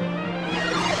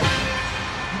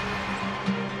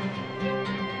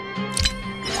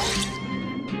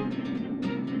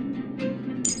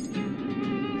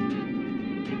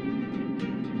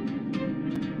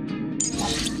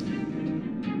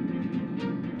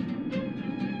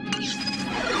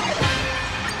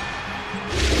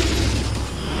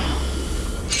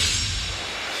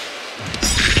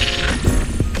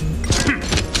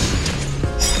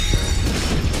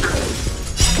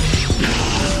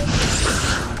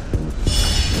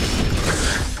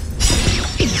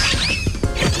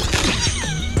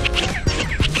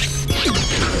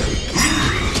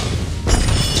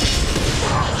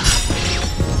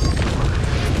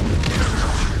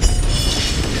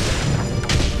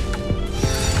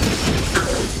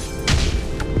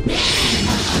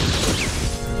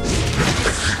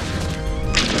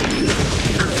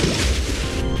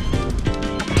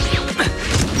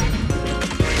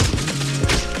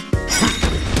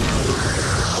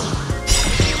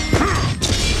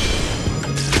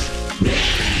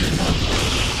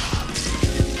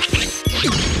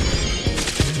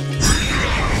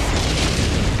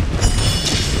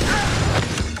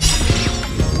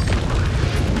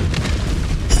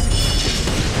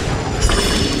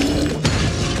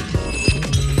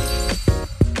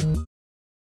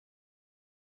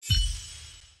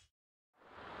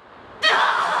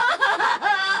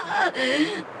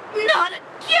 Not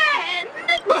again!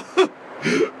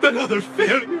 That other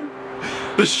failure.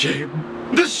 The shame.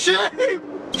 The shame!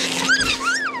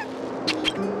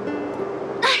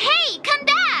 Hey, come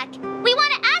back! We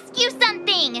want to ask you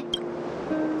something!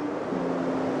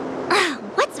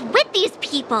 What's with these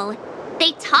people?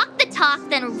 They talk the talk,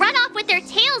 then run off with their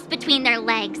tails between their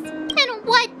legs. And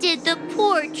what did the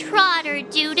poor trotter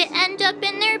do to end up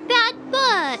in their bad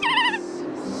butt?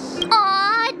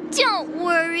 Aw, don't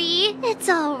worry. It's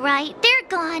all right. They're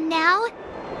gone now.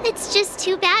 It's just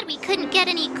too bad we couldn't get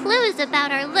any clues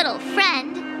about our little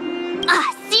friend.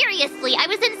 Seriously, I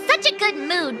was in such a good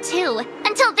mood, too,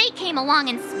 until they came along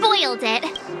and spoiled it.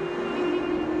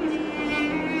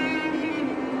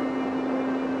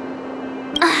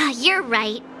 You're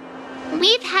right.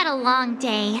 We've had a long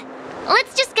day.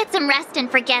 Let's just get some rest and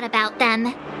forget about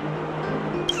them.